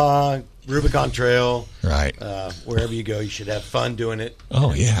Baja, Rubicon Trail, right? Wherever you go, you should have fun doing it.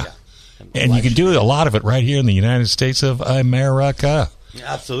 Oh, yeah. And you can do a lot of it right here in the United States of America.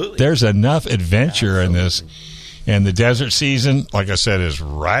 Absolutely. There's enough adventure in this. And the desert season, like I said, is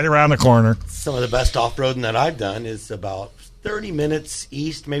right around the corner. Some of the best off-roading that I've done is about 30 minutes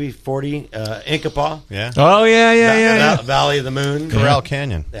east, maybe 40, Inkapa. Yeah. Oh, yeah. Valley of the Moon. Corral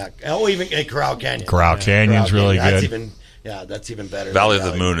Canyon. Yeah. Oh, even Corral Canyon. Corral Canyon's really good. That's even better. Valley of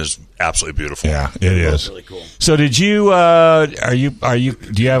the Moon is absolutely beautiful. Yeah, it is. Really cool. So did you,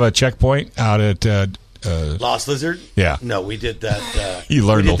 do you have a checkpoint out at... Lost Lizard? Yeah. No, we did that. You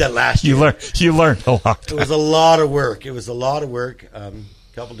learned we did that last year. You learned a lot. It was a lot of work. A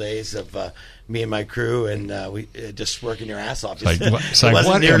couple days of me and my crew, and we just working your ass off. It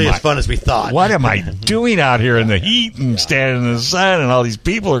wasn't nearly as fun as we thought. What am I doing out here in the heat and standing in the sun, and all these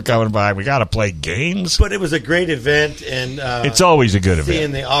people are coming by? We got to play games. But it was a great event, and it's always a good event.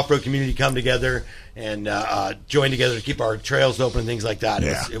 Seeing the off-road community come together and join together to keep our trails open and things like that.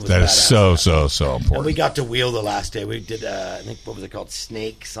 Yeah, it was that badass. is so important. And we got to wheel the last day. We did, I think, what was it called?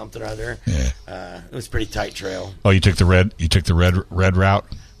 Snake something or other. Yeah. It was a pretty tight trail. Oh, you took the red route?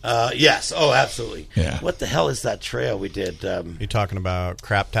 Yes. Oh, absolutely. Yeah. What the hell is that trail we did? You talking about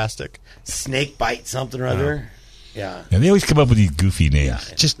Craptastic? Snake Bite something or other. Yeah. And they always come up with these goofy names.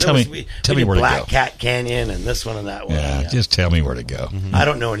 Yeah. Just tell me where to go. Black Cat Canyon and this one and that one. Yeah, just tell me where to go. Mm-hmm. I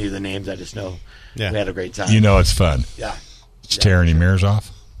don't know any of the names. I just know we had a great time. You know it's fun. Yeah. Did you tear any mirrors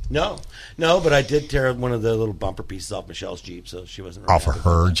off? No, but I did tear one of the little bumper pieces off Michelle's Jeep, so she wasn't off of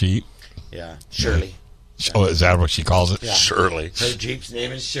her Jeep. Yeah, Shirley. Yeah. Oh, is that what she calls it? Yeah. Shirley. Her Jeep's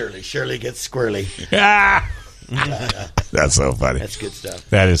name is Shirley. Shirley gets squirrely. Ah! That's so funny. That's good stuff.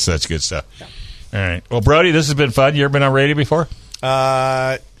 That is such good stuff. Yeah. All right. Well, Brody, this has been fun. You ever been on radio before?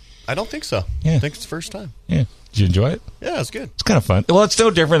 I don't think so. Yeah. I think it's the first time. Yeah. Did you enjoy it? Yeah, it's good. It's kind of fun. Well, it's no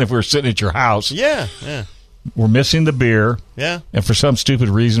different if we were sitting at your house. Yeah. We're missing the beer. Yeah. And for some stupid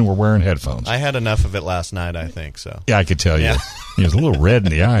reason, we're wearing headphones. I had enough of it last night, I think, so. Yeah, I could tell you. Yeah. He was a little red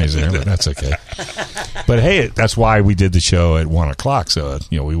in the eyes there, but that's okay. But, hey, that's why we did the show at 1 o'clock, so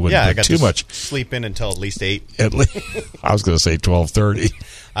we wouldn't put too much. Sleep in until at least 8. At least, I was going to say 12:30.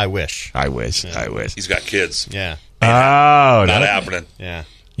 I wish. Yeah. He's got kids. Yeah. Oh, not happening. Yeah.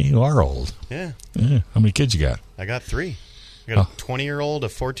 You are old. Yeah. How many kids you got? I got 3. I got a 20-year-old, a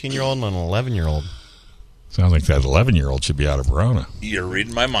 14-year-old, and an 11-year-old. Sounds like that 11-year-old should be out of Verona. You're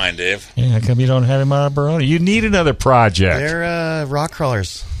reading my mind, Dave. Yeah, how come you don't have him out of Verona? You need another project. They're rock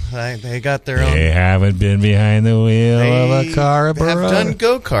crawlers. They got their own. They haven't been behind the wheel of a car at They have Verona. done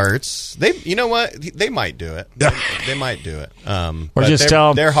go-karts. You know what? They might do it. They might do it. Or just tell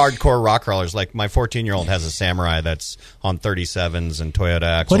them. They're hardcore rock crawlers. Like my 14-year-old has a Samurai that's on 37s and Toyota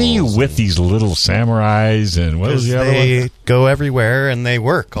axles. What are you with these little Samurais and what was the other one? They go everywhere and they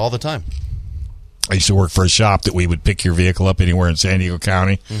work all the time. I used to work for a shop that we would pick your vehicle up anywhere in San Diego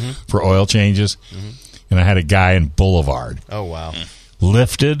County for oil changes. And I had a guy in Boulevard. Oh, wow.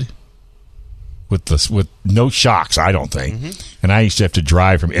 Lifted with no shocks, I don't think. And I used to have to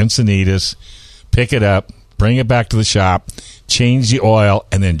drive from Encinitas, pick it up, bring it back to the shop, change the oil,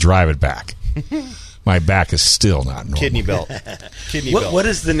 and then drive it back. My back is still not normal. Kidney belt. What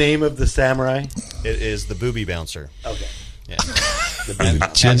is the name of the Samurai? It is the Booby Bouncer. Okay. Yeah.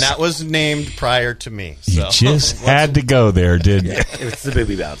 And that was named prior to me. You just had to go there, didn't you? It's the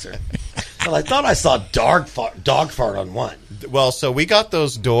Booby Bouncer. Well, I thought I saw dog fart on one. Well, so we got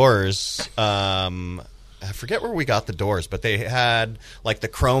those doors. I forget where we got the doors, but they had like the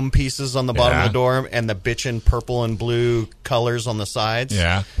chrome pieces on the bottom of the door and the bitchin' purple and blue colors on the sides.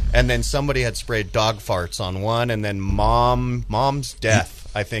 Yeah. And then somebody had sprayed dog farts on one, and then mom's death,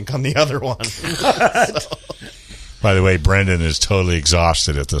 I think, on the other one. By the way, Brendan is totally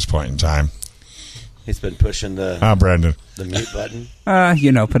exhausted at this point in time. He's been pushing the Brendan. the mute button.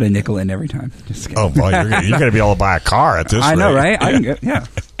 Put a nickel in every time. Just kidding. Oh, boy, you're going to be able to buy a car at this rate. I know, right? I can get,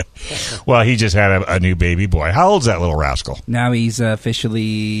 Well, he just had a new baby boy. How old's that little rascal? Now he's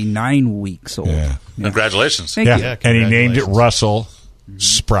officially 9 weeks old. Yeah. Congratulations. Thank you. Yeah, And he named it Russell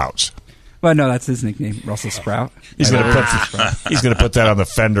Sprouts. Well, no, that's his nickname, Russell Sprout. He's going to put that on the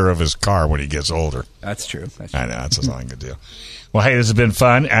fender of his car when he gets older. That's true. I know, that's a long good deal. Well, hey, this has been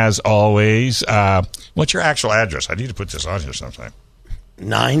fun, as always. What's your actual address? I need to put this on here sometime.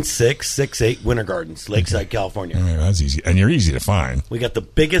 9668 Winter Gardens, Lakeside, California. All right, that's easy. And you're easy to find. We got the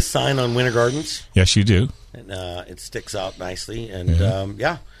biggest sign on Winter Gardens. Yes, you do. And it sticks out nicely.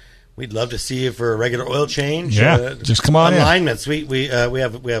 And, we'd love to see you for a regular oil change. Yeah, just come on in. Alignments. We have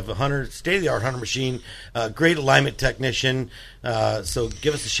a state-of-the-art hunter machine, great alignment technician. So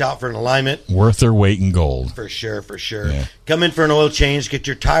give us a shout for an alignment. Worth their weight in gold. For sure. Yeah. Come in for an oil change, get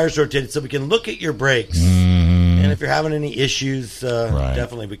your tires rotated so we can look at your brakes. And if you're having any issues,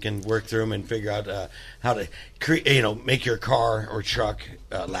 definitely we can work through them and figure out how to make your car or truck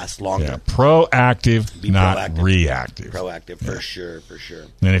last longer. Yeah, proactive, not reactive. Proactive, for sure.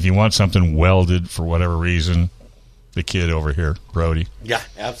 And if you want something welded for whatever reason, the kid over here, Brody. Yeah,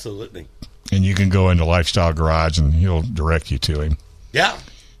 absolutely. And you can go into Lifestyle Garage and he'll direct you to him. Yeah.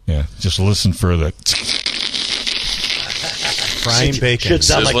 Yeah, just listen for the frying bacon. Should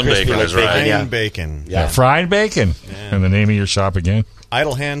sound Sizzling like crispy bacon, like that's right. bacon. Yeah. Frying bacon. Yeah. frying bacon. Yeah. And the name of your shop again?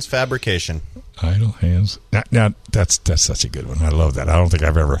 Idle Hands Fabrication. Idle Hands. Now that's such a good one. I love that. I don't think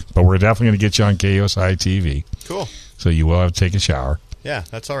I've ever, but we're definitely going to get you on KOSI TV. Cool. So you will have to take a shower Yeah,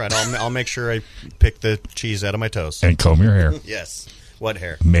 that's all right. I'll make sure I pick the cheese out of my toast. and comb your hair. Yes. What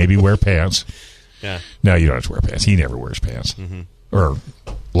hair? Maybe wear pants. Yeah. No, you don't have to wear pants. He never wears pants. Or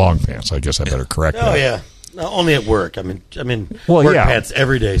long pants. I guess I better correct that. Oh, yeah. No, only at work. I mean, Well, work yeah. pants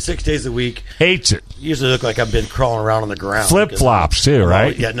every day, 6 days a week. Hates it. Usually look like I've been crawling around on the ground. Flip-flops, too,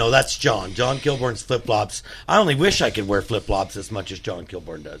 right? Yeah, no, that's John. John Kilbourne's flip-flops. I only wish I could wear flip-flops as much as John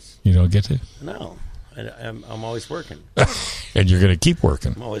Kilbourne does. You don't get to? No. I'm always working. And you're going to keep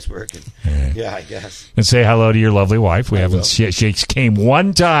working. I'm always working. Yeah, I guess. And say hello to your lovely wife. We haven't. She came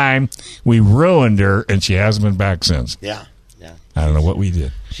one time. We ruined her, and she hasn't been back since. Yeah. I don't know what we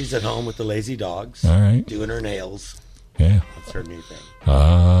did. She's at home with the lazy dogs. All right. Doing her nails. Yeah. That's her new thing.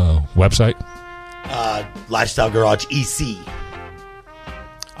 Website? Lifestyle Garage EC.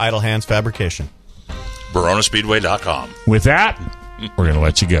 Idle Hands Fabrication. BaronaSpeedway.com. With that, we're going to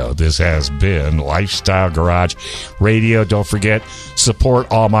let you go. This has been Lifestyle Garage Radio. Don't forget, support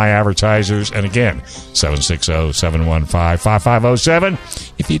all my advertisers. And again,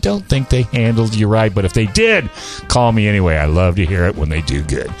 760-715-5507. If you don't think they handled you right, but if they did, call me anyway. I love to hear it when they do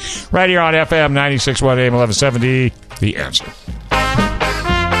good. Right here on FM 96.1 AM 1170, The Answer.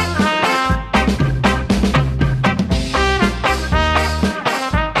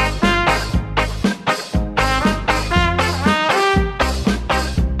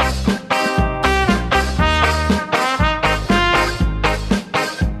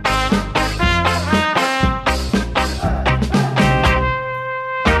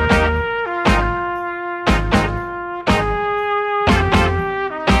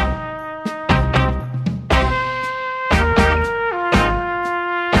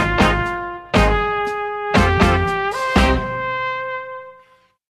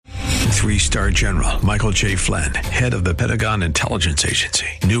 General Michael J. Flynn, head of the Pentagon Intelligence Agency,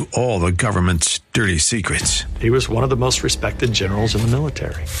 knew all the government's dirty secrets. He was one of the most respected generals in the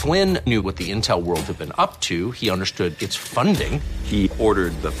military. Flynn knew what the intel world had been up to. He understood its funding. He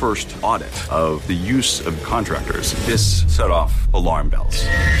ordered the first audit of the use of contractors. This set off alarm bells.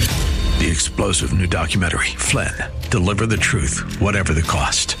 The explosive new documentary, Flynn, Deliver the Truth, Whatever the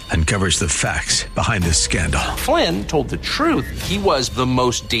Cost, uncovers the facts behind this scandal. Flynn told the truth. He was the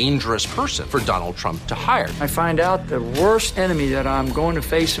most dangerous person for Donald Trump to hire. I find out the worst enemy that I'm going to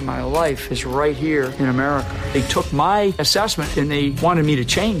face in my life is right here in America. They took my assessment and they wanted me to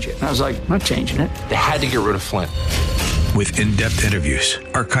change it. And I was like, I'm not changing it. They had to get rid of Flynn. With in-depth interviews,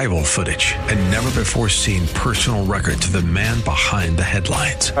 archival footage, and never-before-seen personal records of the man behind the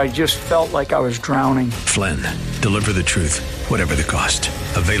headlines. I just felt like I was drowning. Flynn, Deliver the Truth, Whatever the Cost.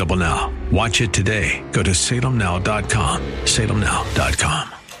 Available now. Watch it today. Go to salemnow.com.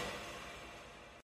 salemnow.com.